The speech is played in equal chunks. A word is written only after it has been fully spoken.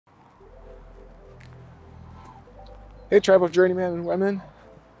Hey, tribe of journeymen and women,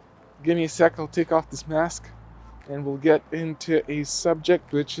 give me a sec, I'll take off this mask and we'll get into a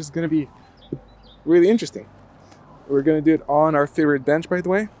subject which is going to be really interesting. We're going to do it on our favorite bench, by the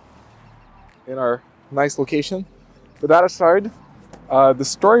way, in our nice location. But that aside, the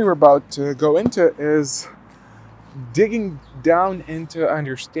story we're about to go into is digging down into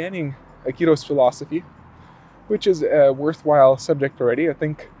understanding Aikido's philosophy, which is a worthwhile subject already.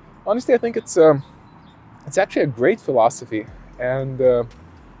 Honestly, I think it's actually a great philosophy, and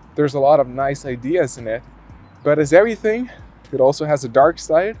there's a lot of nice ideas in it. But as everything, it also has a dark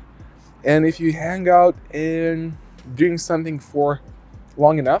side. And if you hang out in doing something for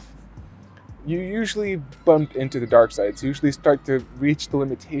long enough, you usually bump into the dark sides. You usually start to reach the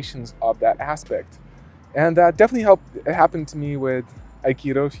limitations of that aspect. And that definitely happened to me with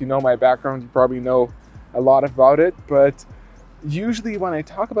Aikido. If you know my background, you probably know a lot about it. But usually when I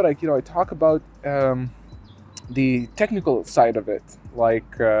talk about Aikido, I talk about the technical side of it,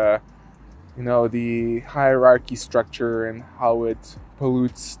 like the hierarchy structure and how it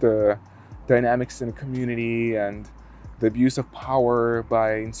pollutes the dynamics in a community, and the abuse of power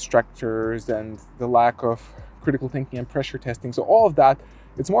by instructors, and the lack of critical thinking and pressure testing. So all of that,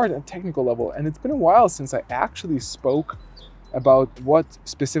 it's more at a technical level. And it's been a while since I actually spoke about what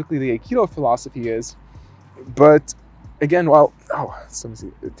specifically the Aikido philosophy is. But again, someone's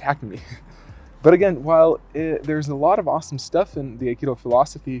attacking me. But again, while there's a lot of awesome stuff in the Aikido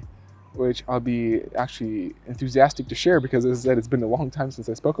philosophy, which I'll be actually enthusiastic to share, because as I said, it's been a long time since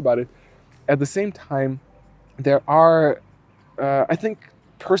I spoke about it. At the same time, there are, I think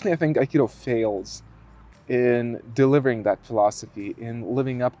Aikido fails in delivering that philosophy, in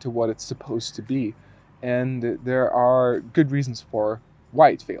living up to what it's supposed to be. And there are good reasons for why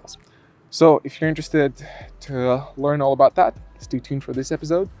it fails. So if you're interested to learn all about that, stay tuned for this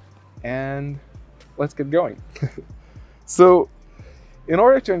episode, and let's get going. So, in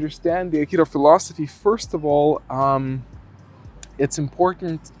order to understand the Aikido philosophy, first of all, it's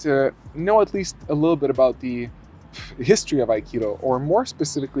important to know at least a little bit about the history of Aikido, or more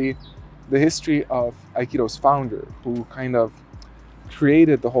specifically, the history of Aikido's founder, who kind of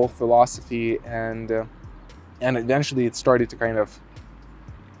created the whole philosophy, and eventually it started to kind of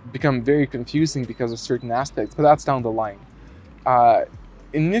become very confusing because of certain aspects, but that's down the line.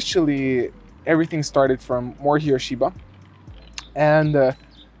 Initially, everything started from Morihei Ueshiba, and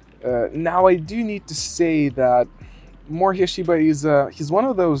now I do need to say that Morihei Ueshiba he's one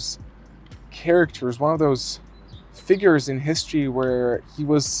of those characters, one of those figures in history where he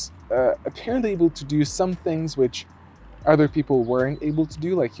was apparently able to do some things which other people weren't able to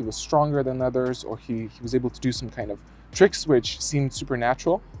do, like he was stronger than others, or he was able to do some kind of tricks which seemed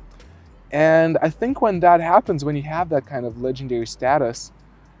supernatural. And I think when that happens, when you have that kind of legendary status,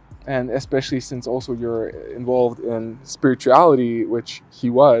 and especially since also you're involved in spirituality, which he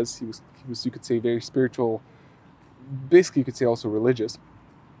was, you could say, very spiritual, basically you could say also religious.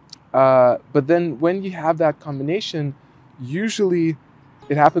 But then when you have that combination, usually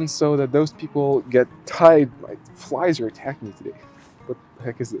it happens so that those people get tied. Like, flies are attacking me today. What the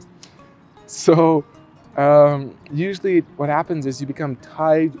heck is this? So usually what happens is you become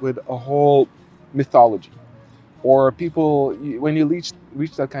tied with a whole mythology. Or people, when you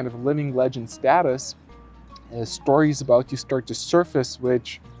reach that kind of living legend status, stories about you start to surface,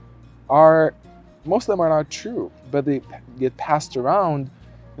 which most of them are not true, but they get passed around.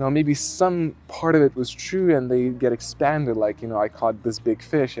 Maybe some part of it was true and they get expanded, like, I caught this big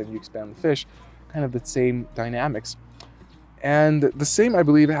fish and you expand the fish, kind of the same dynamics. And the same, I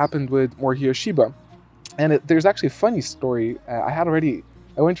believe, happened with Morihei Ueshiba. And there's actually a funny story. I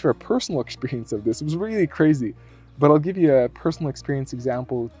went through a personal experience of this. It was really crazy. But I'll give you a personal experience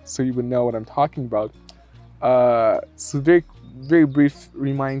example so you would know what I'm talking about. So very, very brief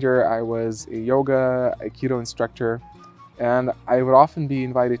reminder, I was a yoga Aikido instructor, and I would often be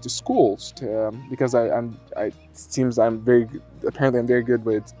invited to schools because apparently I'm very good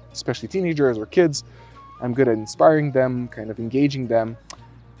with especially teenagers or kids. I'm good at inspiring them, kind of engaging them.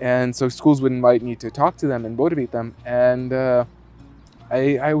 And so schools would invite me to talk to them and motivate them. And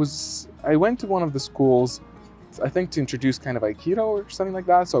I went to one of the schools, I think to introduce kind of Aikido or something like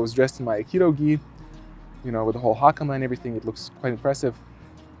that. So I was dressed in my Aikido gi, with the whole hakama and everything. It looks quite impressive.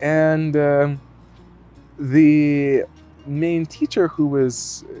 And the main teacher who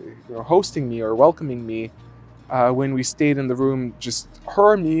was hosting me or welcoming me, when we stayed in the room, just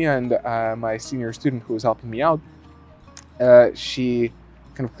her, me, and my senior student who was helping me out, she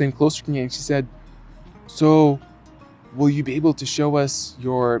kind of came closer to me and she said, "So, will you be able to show us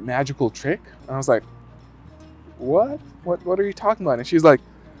your magical trick?" And I was like, what are you talking about? And she's like,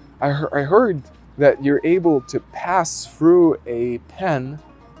 I heard that you're able to pass through a pen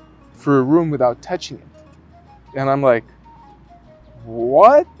through a room without touching it. And I'm like,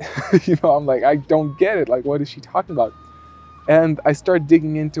 what? I'm like, I don't get it. Like, what is she talking about? And I started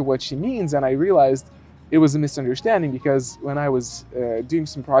digging into what she means, and I realized it was a misunderstanding, because when I was doing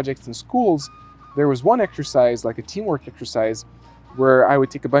some projects in schools, there was one exercise, like a teamwork exercise, where I would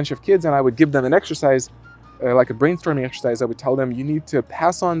take a bunch of kids and I would give them an exercise, like a brainstorming exercise. I would tell them, you need to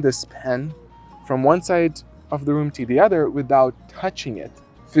pass on this pen from one side of the room to the other without touching it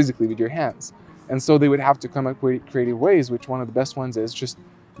physically with your hands. And so they would have to come up with creative ways, which one of the best ones is just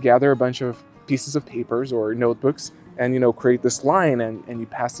gather a bunch of pieces of papers or notebooks and, create this line and you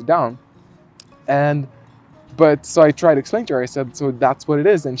pass it down. But so I tried to explain to her, I said, so that's what it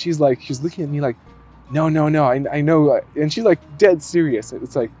is. And she's looking at me like, no, I know. And she's like dead serious.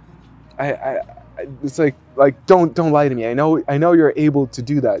 It's like, it's like, don't lie to me. I know you're able to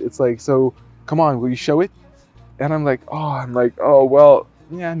do that. It's like, so come on, will you show it? And I'm like, oh, well,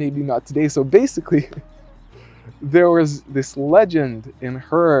 yeah, maybe not today. So basically, there was this legend in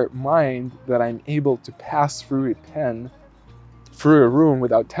her mind that I'm able to pass through a pen through a room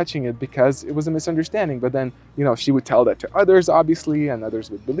without touching it, because it was a misunderstanding. But then, she would tell that to others, obviously, and others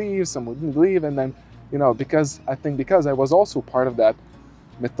would believe, some wouldn't believe. And then, because I was also part of that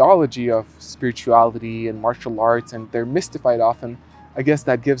mythology of spirituality and martial arts, and they're mystified often, I guess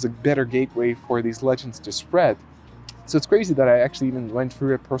that gives a better gateway for these legends to spread. So it's crazy that I actually even went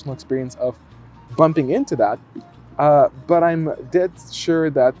through a personal experience of bumping into that. But I'm dead sure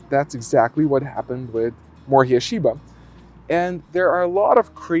that that's exactly what happened with Morihei Ueshiba. And there are a lot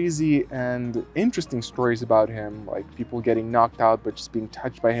of crazy and interesting stories about him, like people getting knocked out but just being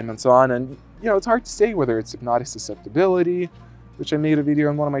touched by him and so on. And it's hard to say whether it's hypnotic susceptibility, which I made a video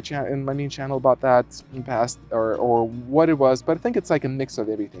on one of my main channel about that in the past, or what it was. But I think it's like a mix of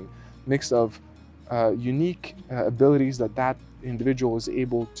everything, mix of unique abilities that individual is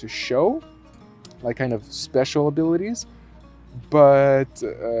able to show, like kind of special abilities, but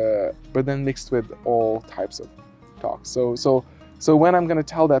then mixed with all types of talk. So when I'm going to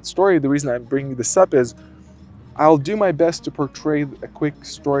tell that story, the reason I'm bringing this up is I'll do my best to portray a quick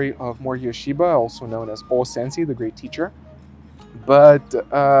story of Morihei Ueshiba, also known as O Sensei, the great teacher. But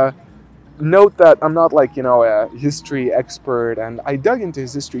note that I'm not like, a history expert, and I dug into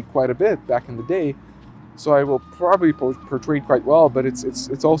his history quite a bit back in the day, so I will probably portray it quite well, but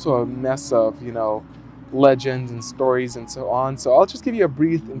it's also a mess of, legends and stories and so on. So I'll just give you a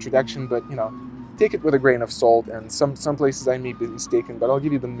brief introduction, but, take it with a grain of salt, and some places I may be mistaken, but I'll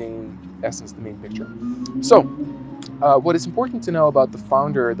give you the main essence, the main picture. So, what is important to know about the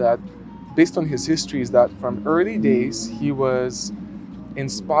founder, that based on his history, is that from early days he was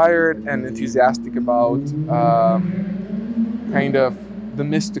inspired and enthusiastic about kind of the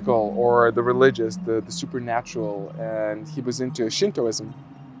mystical or the religious, the supernatural, and he was into Shintoism,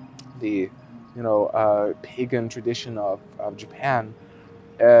 the pagan tradition of Japan.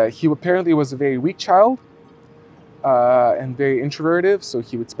 He apparently was a very weak child and very introverted, so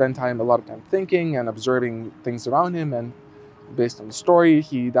he would spend a lot of time thinking and observing things around him, and based on the story,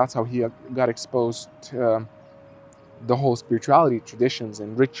 that's how he got exposed to the whole spirituality traditions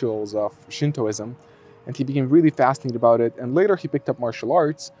and rituals of Shintoism, and he became really fascinated about it. And later he picked up martial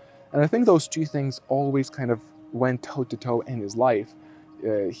arts, and I think those two things always kind of went toe-to-toe in his life.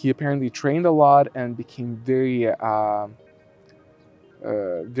 He apparently trained a lot and became very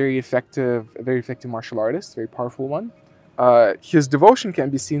effective martial artist, very powerful one. His devotion can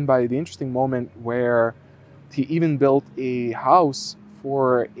be seen by the interesting moment where he even built a house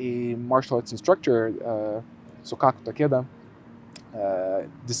for a martial arts instructor, Sokaku Takeda,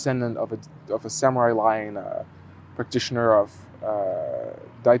 descendant of a samurai line, practitioner of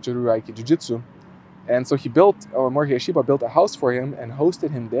Daijuru Aikido Jiu-Jitsu. And so Morihei Ueshiba built a house for him and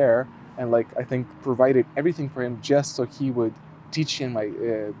hosted him there, and I think provided everything for him just so he would teach him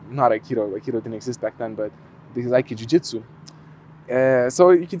not Aikido. Aikido didn't exist back then, but his Aikido Jiu-Jitsu.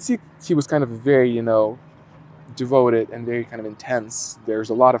 So you can see he was kind of very, devoted and very kind of intense. There's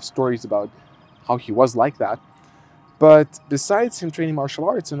a lot of stories about how he was like that. But besides him training martial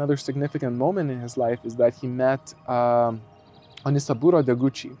arts, another significant moment in his life is that he met Onisaburo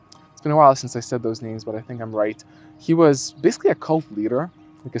Deguchi. It's been a while since I said those names, but I think I'm right. He was basically a cult leader,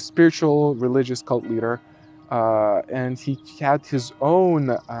 like a spiritual, religious cult leader. And he had his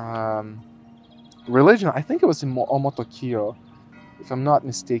own religion. I think it was in Omotokyo, if I'm not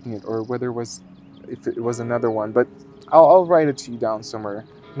mistaken it, or if it was another one. But I'll write it to you down somewhere.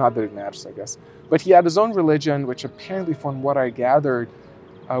 Not that it matters, I guess. But he had his own religion, which apparently, from what I gathered,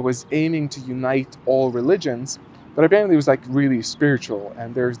 was aiming to unite all religions. But apparently it was like really spiritual.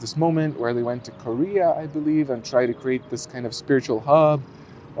 And there's this moment where they went to Korea, I believe, and tried to create this kind of spiritual hub,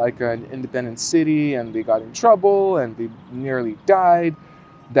 like an independent city, and they got in trouble and they nearly died.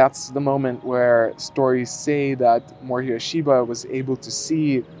 That's the moment where stories say that Morihei Ueshiba was able to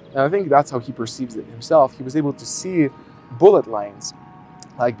see, and I think that's how he perceives it himself, he was able to see bullet lines,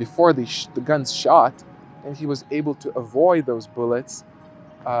 like before the guns shot, and he was able to avoid those bullets,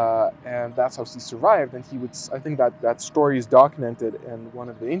 and that's how he survived. And he would, I think that story is documented in one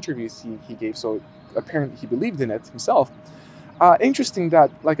of the interviews he gave, so apparently he believed in it himself. Interesting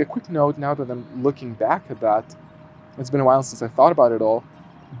that, like a quick note, now that I'm looking back at that, it's been a while since I thought about it all,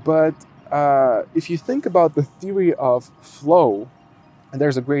 but if you think about the theory of flow, and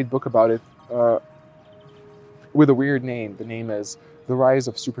there's a great book about it with a weird name. The name is The Rise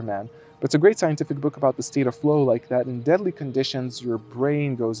of Superman. But it's a great scientific book about the state of flow, like that in deadly conditions, your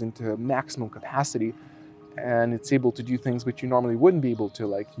brain goes into maximum capacity and it's able to do things which you normally wouldn't be able to,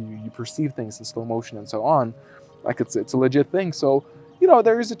 like you perceive things in slow motion and so on. Like it's a legit thing. So,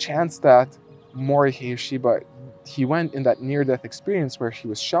 there is a chance that Morihei Ueshiba, he went in that near-death experience where he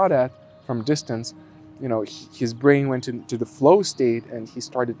was shot at from distance. His brain went into the flow state and he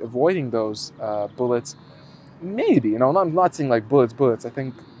started avoiding those bullets. Maybe, I'm not saying like bullets. I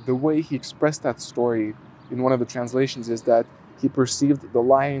think the way he expressed that story in one of the translations is that he perceived the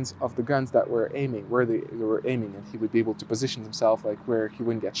lines of the guns that were aiming, where they were aiming, and he would be able to position himself like where he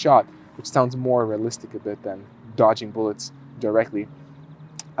wouldn't get shot, which sounds more realistic a bit than dodging bullets directly.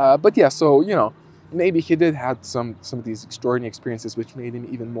 But yeah, so, maybe he did have some of these extraordinary experiences which made him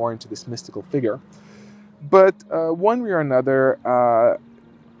even more into this mystical figure. But one way or another,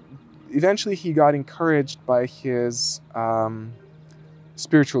 eventually he got encouraged by his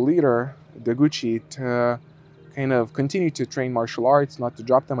spiritual leader, Deguchi, to kind of continue to train martial arts, not to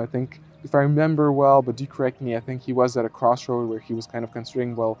drop them. I think, if I remember well, but do correct me, I think he was at a crossroad where he was kind of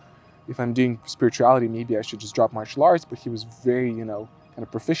considering, well, if I'm doing spirituality, maybe I should just drop martial arts, but he was very, kind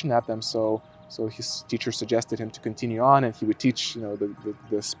of proficient at them, so his teacher suggested him to continue on, and he would teach,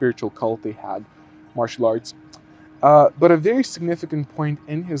 the spiritual cult they had, martial arts. But a very significant point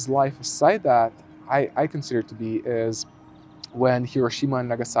in his life, aside that, I consider to be, is when Hiroshima and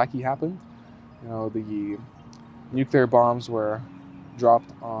Nagasaki happened. The nuclear bombs were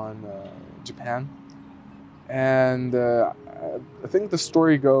dropped on Japan. And I think the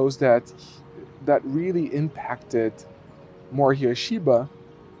story goes that that really impacted Morihei Ueshiba.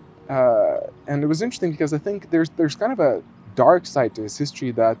 And it was interesting because I think there's kind of a dark side to his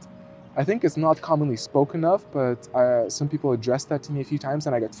history that I think is not commonly spoken of, but some people addressed that to me a few times,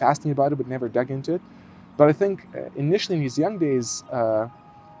 and I got fascinated about it, but never dug into it. But I think initially in his young days,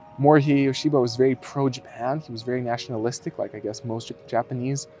 Morihei Ueshiba was very pro-Japan. He was very nationalistic, like I guess most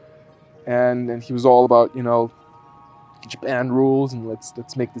Japanese, and he was all about Japan rules and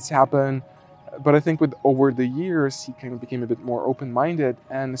let's make this happen. But I think over the years he kind of became a bit more open-minded,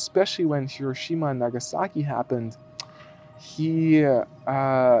 and especially when Hiroshima and Nagasaki happened,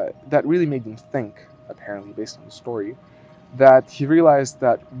 that really made him think, apparently based on the story, that he realized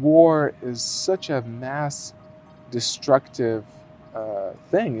that war is such a mass destructive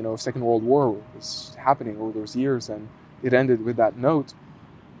thing. Second World War was happening over those years, and it ended with that note.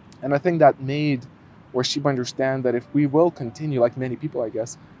 And I think that made Ueshiba understand that if we will continue, like many people I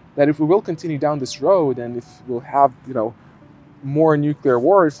guess, that if we will continue down this road and if we'll have more nuclear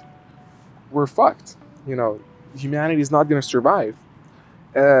wars, we're fucked. Humanity is not going to survive.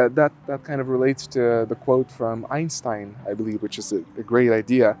 That kind of relates to the quote from Einstein, I believe, which is a great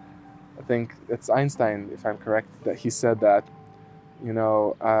idea. I think it's Einstein, if I'm correct, that he said that,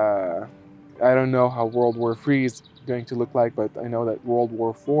 I don't know how World War III is going to look like, but I know that World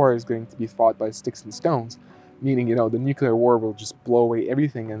War IV is going to be fought by sticks and stones, meaning, the nuclear war will just blow away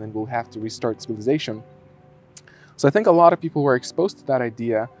everything and then we'll have to restart civilization. So I think a lot of people were exposed to that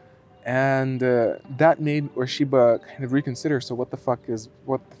idea, and that made Ueshiba kind of reconsider, so what the fuck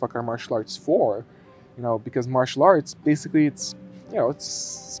are martial arts for? Because martial arts, basically it's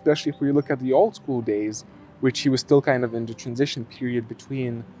especially if we look at the old school days, which he was still kind of in the transition period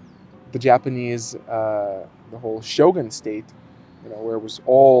between the Japanese, the whole shogun state, where it was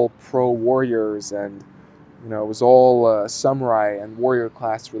all pro-warriors and, it was all samurai and warrior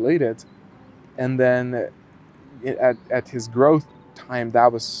class related. And then at his growth time,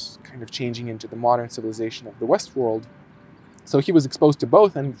 that was kind of changing into the modern civilization of the West world. So he was exposed to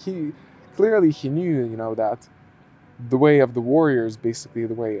both, and he knew, that the way of the warrior is basically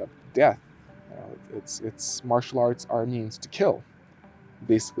the way of death. It's martial arts are means to kill,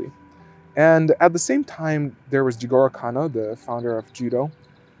 basically. And at the same time, there was Jigoro Kano, the founder of Judo,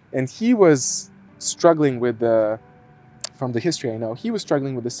 and he was struggling with from the history I know, he was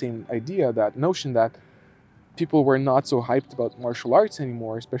struggling with the same idea, that notion that people were not so hyped about martial arts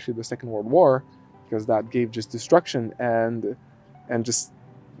anymore, especially the Second World War, because that gave just destruction, and just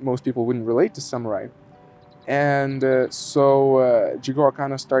most people wouldn't relate to samurai. And so Jigoro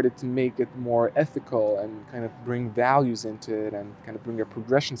kind of started to make it more ethical and kind of bring values into it, and kind of bring a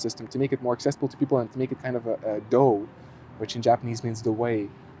progression system to make it more accessible to people, and to make it kind of a do, which in Japanese means the way,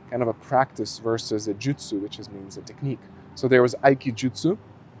 kind of a practice, versus a jutsu, which means a technique. So there was Aikijutsu,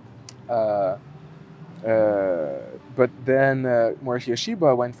 but then Morihei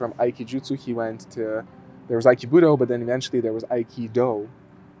Ueshiba went from Aikijutsu, there was Aikibudo, but then eventually there was Aikido,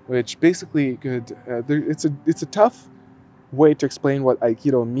 which basically it's a tough way to explain what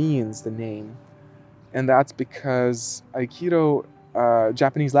Aikido means, the name. And that's because Aikido,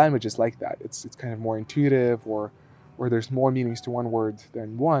 Japanese language is like that. It's kind of more intuitive, or there's more meanings to one word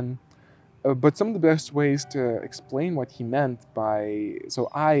than one. But some of the best ways to explain what he meant by, so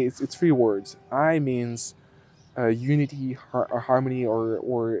it's 3 words. I means unity, harmony,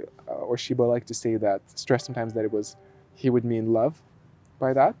 or Shiba liked to say that, stress sometimes that he would mean love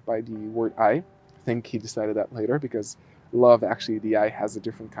by the word I. I think he decided that later, because love, actually the I has a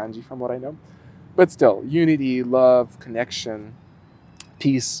different kanji from what I know. But still, unity, love, connection,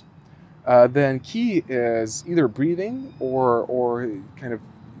 peace. Then ki is either breathing or kind of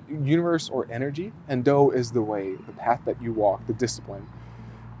universe or energy, and do is the way, the path that you walk, the discipline.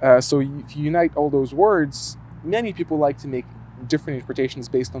 So if you unite all those words, many people like to make different interpretations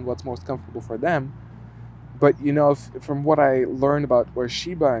based on what's most comfortable for them. But from what I learned about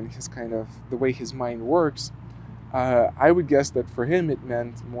Ueshiba and his kind of the way his mind works, I would guess that for him it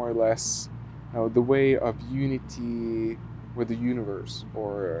meant more or less the way of unity with the universe,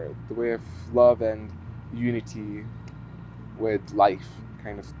 or the way of love and unity with life.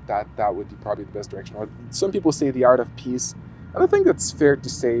 Kind of that would be probably the best direction. Or some people say the art of peace, and I think that's fair to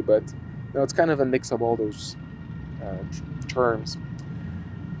say, but it's kind of a mix of all those terms.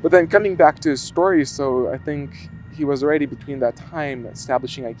 But then coming back to his story, so I think he was already between that time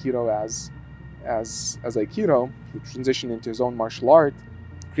establishing Aikido as Aikido. He transitioned into his own martial art,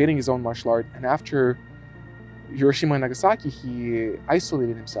 creating his own martial art, and after Hiroshima and Nagasaki, he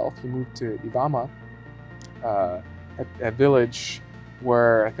isolated himself. He moved to Iwama, a village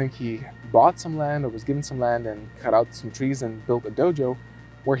where I think he bought some land or was given some land and cut out some trees and built a dojo,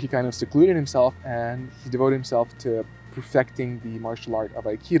 where he kind of secluded himself, and he devoted himself to perfecting the martial art of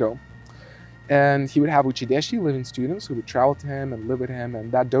Aikido. And he would have uchideshi, living students, who would travel to him and live with him,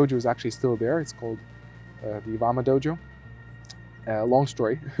 and that dojo is actually still there. It's called the Iwama Dojo. Long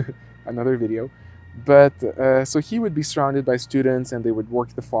story, another video. But so he would be surrounded by students, and they would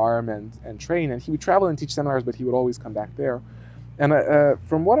work the farm and train, and he would travel and teach seminars, but he would always come back there. And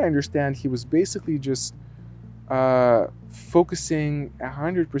from what I understand, he was basically just focusing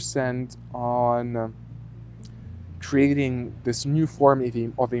 100% on creating this new form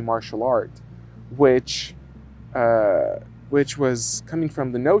of a martial art, which was coming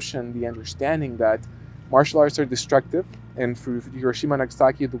from the notion, the understanding that martial arts are destructive. And through Hiroshima and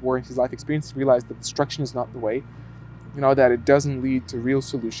Nagasaki, the war in his life experience, he realized that destruction is not the way, that it doesn't lead to real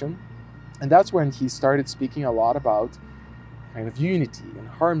solution. And that's when he started speaking a lot about kind of unity and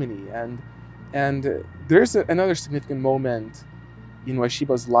harmony. And there's another significant moment in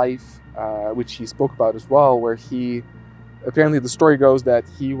Ueshiba's life, which he spoke about as well, where apparently the story goes that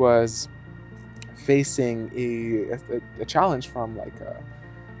he was facing a challenge from like a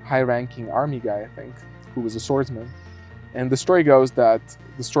high-ranking army guy, I think, who was a swordsman. And the story goes that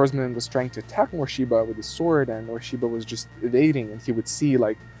the swordsman was trying to attack Ueshiba with his sword, and Ueshiba was just evading, and he would see,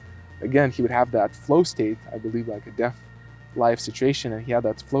 like, again, he would have that flow state, I believe, like a death life situation, and he had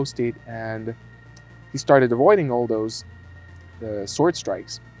that flow state, and he started avoiding all those sword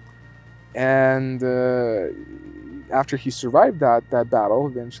strikes. And after he survived that battle,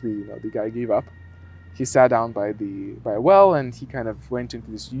 eventually, the guy gave up. He sat down by a well, and he kind of went into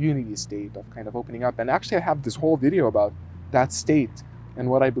this unity state of kind of opening up. And actually, I have this whole video about that state and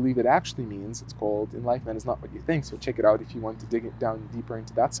what I believe it actually means. It's called "Enlightenment is Not What You Think," so check it out if you want to dig it down deeper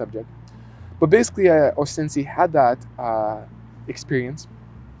into that subject. But basically, Osensei had that experience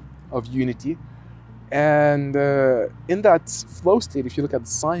of unity, and in that flow state, if you look at the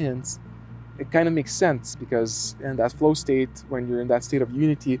science, it kind of makes sense, because in that flow state, when you're in that state of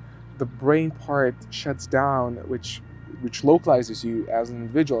unity, the brain part shuts down, which localizes you as an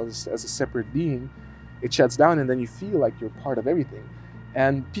individual, as a separate being. It shuts down, and then you feel like you're part of everything.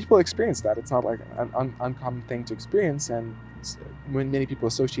 And people experience that. It's not like an uncommon thing to experience, and when many people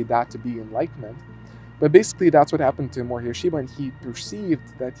associate that to be enlightenment. But basically, that's what happened to Morihei Ueshiba, and he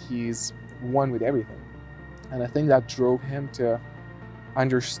perceived that he's one with everything. And I think that drove him to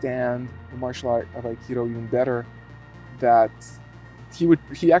understand the martial art of Aikido even better, that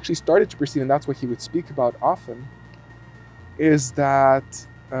he actually started to perceive, and that's what he would speak about often, is that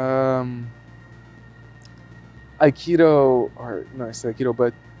Aikido, or not necessarily Aikido,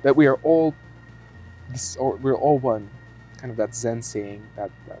 but that we're all one, kind of that Zen saying,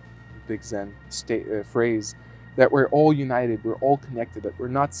 that big Zen phrase, that we're all united, we're all connected, that we're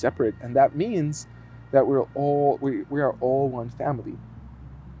not separate, and that means that we are all one family.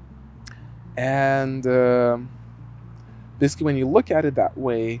 And basically, when you look at it that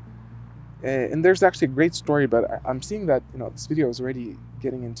way, and there's actually a great story, but I'm seeing that this video is already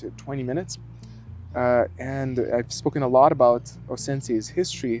getting into 20 minutes, and I've spoken a lot about O-sensei's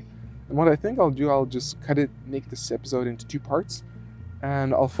history. And what I think I'll do, I'll just make this episode into 2 parts,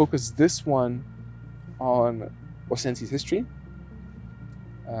 and I'll focus this one on O-sensei's history,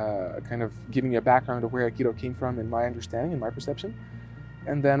 kind of giving you a background of where Aikido came from in my understanding and my perception.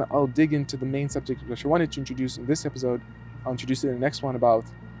 And then I'll dig into the main subject which I wanted to introduce in this episode. I'll introduce it in the next one about,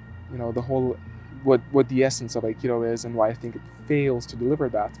 the whole, what the essence of Aikido is and why I think it fails to deliver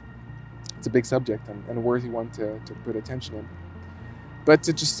that. It's a big subject and a worthy one to put attention in. But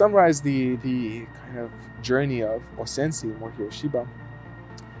to just summarize the kind of journey of O-sensei, Morihei Ueshiba,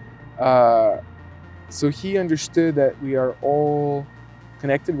 so he understood that we are all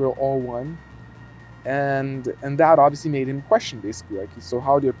connected, we're all one, and that obviously made him question, basically, like, so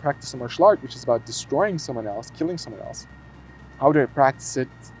how do I practice a martial art which is about destroying someone else, killing someone else? How do I practice it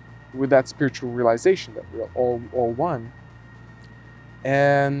with that spiritual realization that we're all one?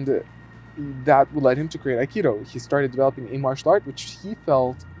 And that led him to create Aikido. He started developing a martial art which he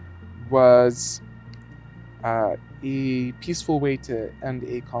felt was a peaceful way to end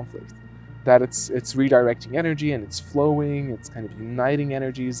a conflict. That it's redirecting energy and it's flowing, it's kind of uniting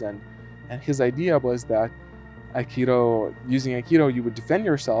energies, and his idea was that using Aikido, you would defend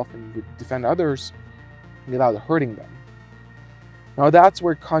yourself and you would defend others without hurting them. Now that's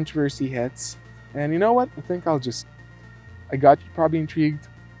where controversy hits, and you know what? I think I got you probably intrigued,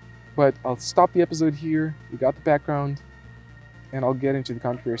 but I'll stop the episode here. You got the background, and I'll get into the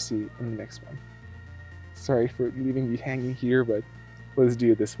controversy in the next one. Sorry for leaving you hanging here, but let's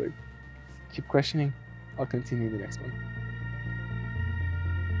do it this way. Keep questioning. I'll continue the next one.